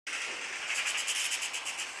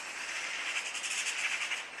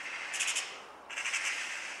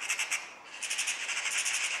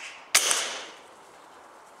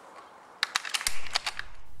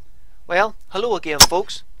Well, hello again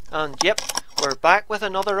folks, and yep, we're back with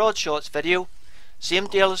another Odd Shots video. Same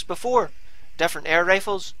deal as before, different air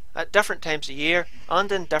rifles, at different times of year,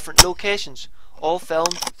 and in different locations, all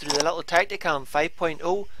filmed through the little Tactacam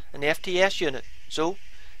 5.0 and FTS unit, so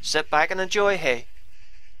sit back and enjoy, hey.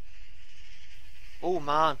 Oh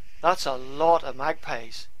man, that's a lot of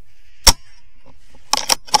magpies.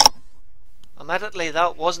 Admittedly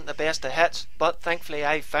that wasn't the best of hits, but thankfully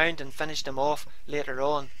I found and finished them off later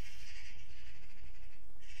on.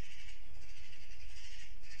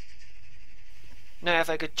 Now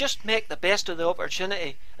if I could just make the best of the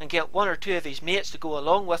opportunity and get one or two of his mates to go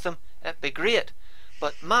along with him, it'd be great.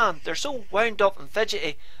 But man, they're so wound up and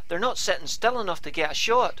fidgety, they're not sitting still enough to get a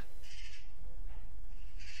shot.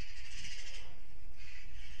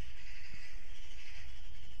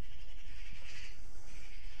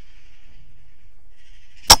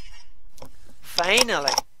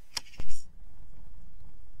 Finally!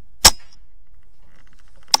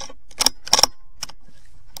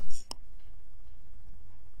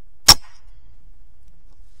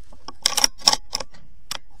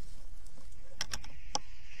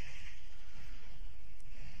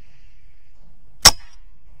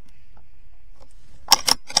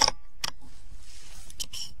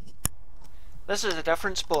 This is a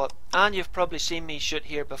different spot, and you've probably seen me shoot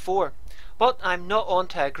here before, but I'm not on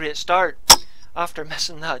to a great start after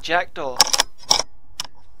missing that jackdaw.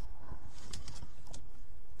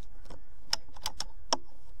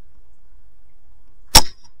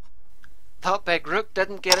 That big rook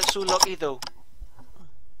didn't get it so lucky though.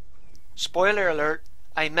 Spoiler alert,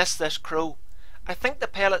 I missed this crow. I think the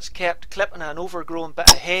pellets kept clipping an overgrown bit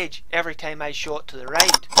of hedge every time I shot to the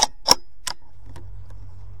right.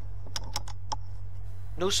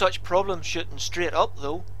 No such problem shooting straight up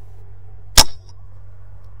though.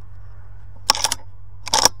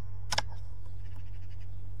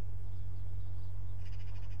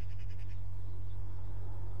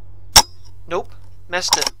 Nope,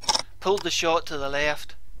 missed it. Pulled the shot to the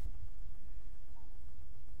left.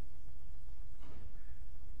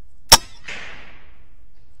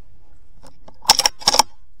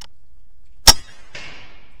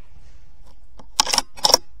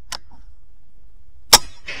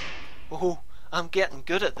 Oh, I'm getting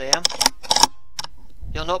good at them.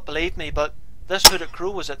 You'll not believe me, but this hooded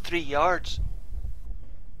crow was at 3 yards.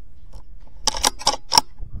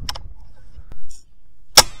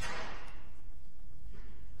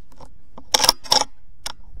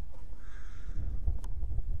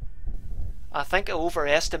 I think I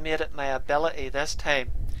overestimated my ability this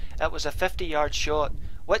time. It was a 50-yard shot,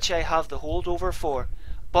 which I have the holdover for,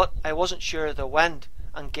 but I wasn't sure of the wind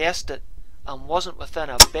and guessed it, and wasn't within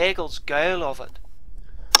a bagel's gowl of it.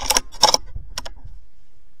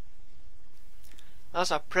 That's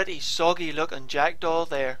a pretty soggy looking jackdaw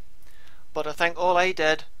there, but I think all I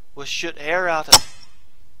did was shoot air at it.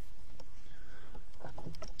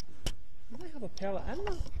 Do they have a pellet in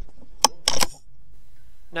there?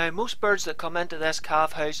 Now most birds that come into this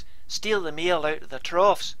calf house steal the meal out of the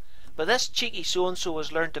troughs, but this cheeky so-and-so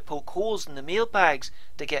has learned to poke holes in the meal bags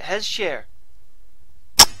to get his share.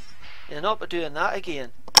 You'll not be doing that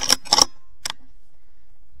again.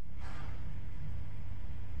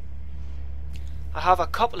 I have a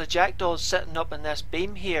couple of jackdaws sitting up in this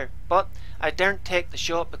beam here, but I daren't take the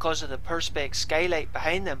shot because of the perspex skylight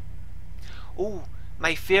behind them. Oh,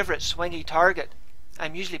 my favourite swingy target.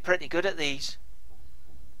 I'm usually pretty good at these.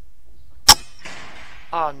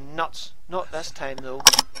 Ah, nuts. Not this time though.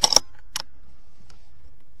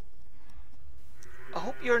 I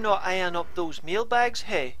hope you're not eyeing up those meal bags,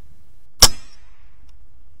 hey?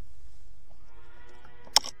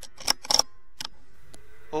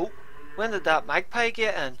 Oh, when did that magpie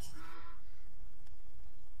get in?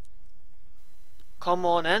 Come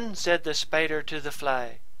on in, said the spider to the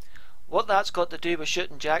fly. What that's got to do with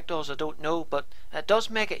shooting jackdaws I don't know, but it does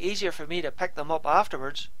make it easier for me to pick them up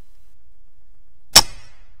afterwards.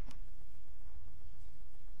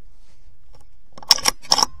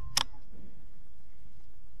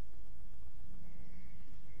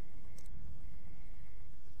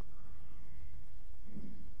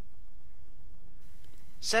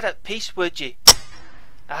 Sit at peace, would ye?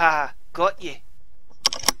 Ah, got ye.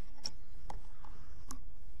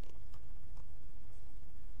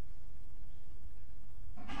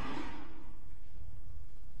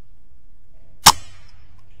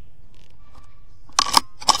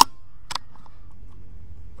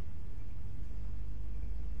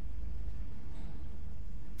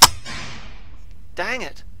 Dang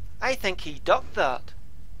it, I think he ducked that.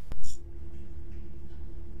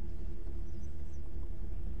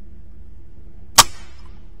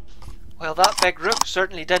 Well, that big rook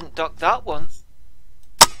certainly didn't duck that one.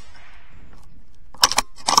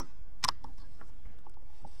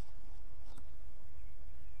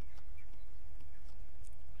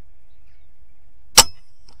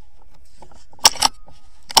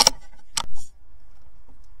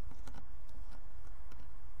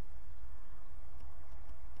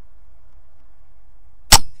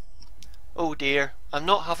 Oh dear, I'm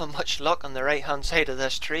not having much luck on the right hand side of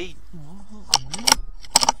this tree.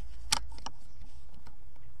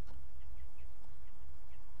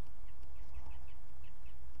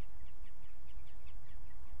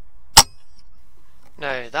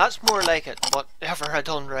 Now that's more like it, whatever I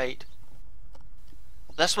done right.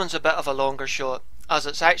 This one's a bit of a longer shot, as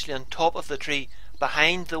it's actually on top of the tree,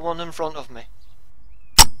 behind the one in front of me.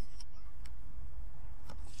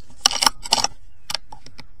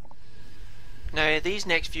 Now these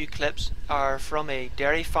next few clips are from a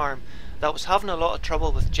dairy farm that was having a lot of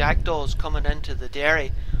trouble with jackdaws coming into the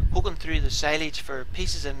dairy, poking through the silage for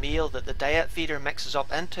pieces of meal that the diet feeder mixes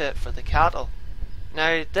up into it for the cattle.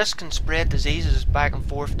 Now this can spread diseases back and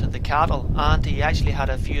forth to the cattle, and he actually had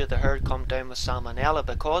a few of the herd come down with salmonella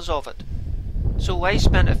because of it. So I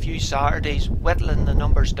spent a few Saturdays whittling the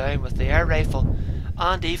numbers down with the air rifle,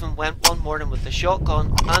 and even went one morning with the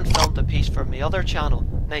shotgun and filmed a piece for my other channel,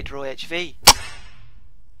 Nitro HV.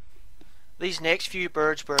 These next few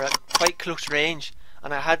birds were at quite close range,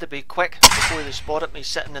 and I had to be quick before they spotted me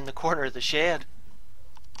sitting in the corner of the shed.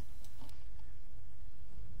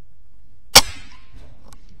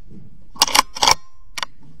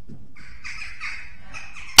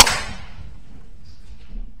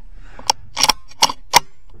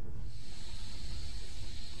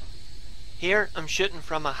 Here I'm shooting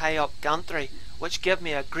from a high up gantry, which gave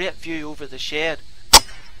me a great view over the shed,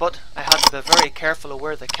 but I had to be very careful of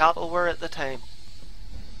where the cattle were at the time.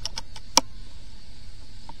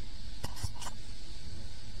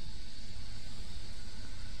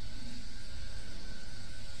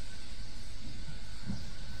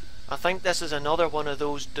 I think this is another one of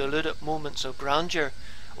those diluted moments of grandeur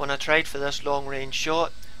when I tried for this long range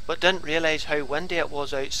shot, but didn't realise how windy it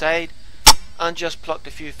was outside, and just plucked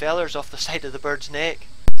a few feathers off the side of the bird's neck.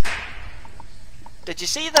 Did you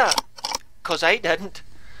see that? 'Cause I didn't.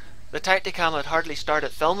 The Tactacam had hardly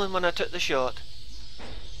started filming when I took the shot.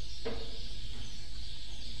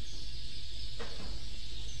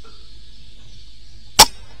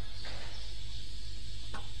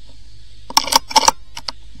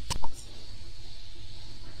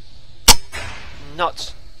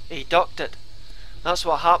 Nuts. He ducked it. That's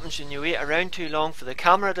what happens when you wait around too long for the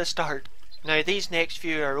camera to start. Now these next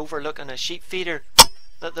few are overlooking a sheep feeder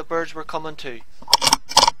that the birds were coming to.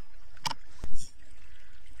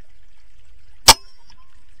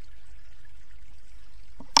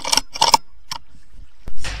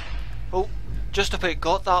 Oh, just about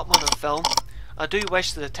got that one on film. I do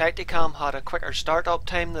wish the Tactacam had a quicker start-up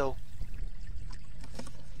time though.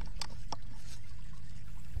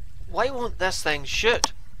 Why won't this thing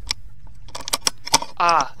shoot?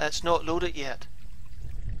 Ah, it's not loaded yet.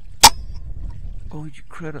 Oh, you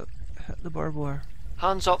credit hit the barbed wire.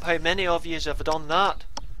 Hands up how many of yous have done that.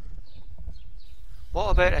 What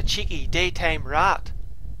about a cheeky daytime rat?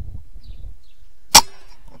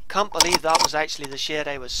 Can't believe that was actually the shed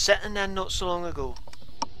I was sitting in not so long ago.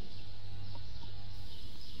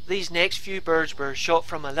 These next few birds were shot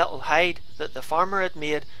from a little hide that the farmer had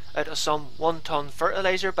made out of some 1-ton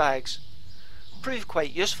fertiliser bags. Proved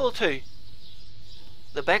quite useful too.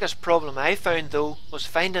 The biggest problem I found though was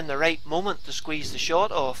finding the right moment to squeeze the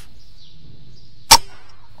shot off.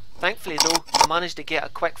 Thankfully though, I managed to get a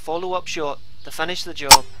quick follow-up shot to finish the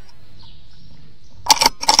job.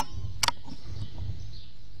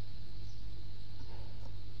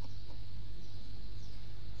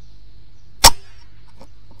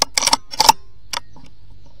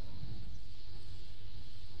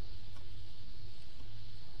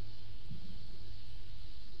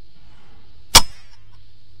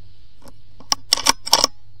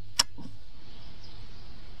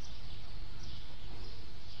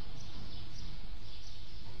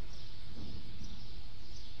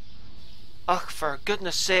 Ugh, for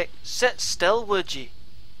goodness sake, sit still would ye?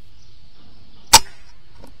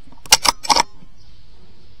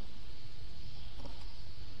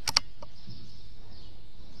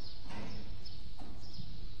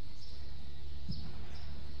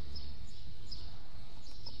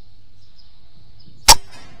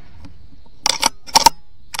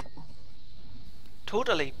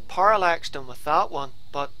 Totally parallaxed him with that one,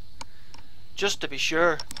 but just to be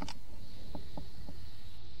sure.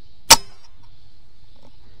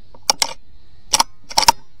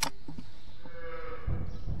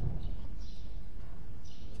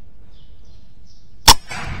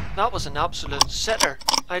 That was an absolute sitter.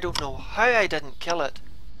 I don't know how I didn't kill it.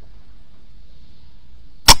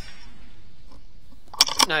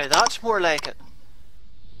 Now that's more like it.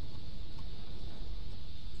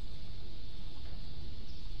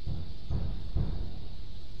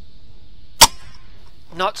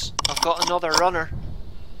 Nuts, I've got another runner.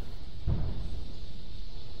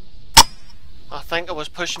 I think I was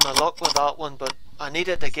pushing my luck with that one, but I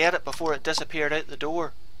needed to get it before it disappeared out the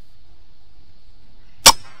door.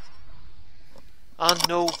 And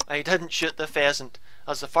no, I didn't shoot the pheasant,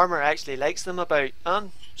 as the farmer actually likes them about,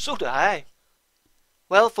 and so do I.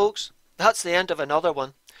 Well folks, that's the end of another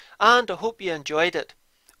one, and I hope you enjoyed it,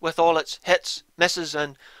 with all its hits, misses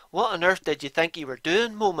and what on earth did you think you were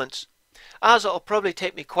doing moments, as it'll probably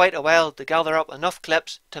take me quite a while to gather up enough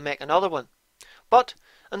clips to make another one. But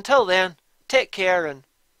until then, take care and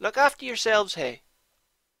look after yourselves, hey.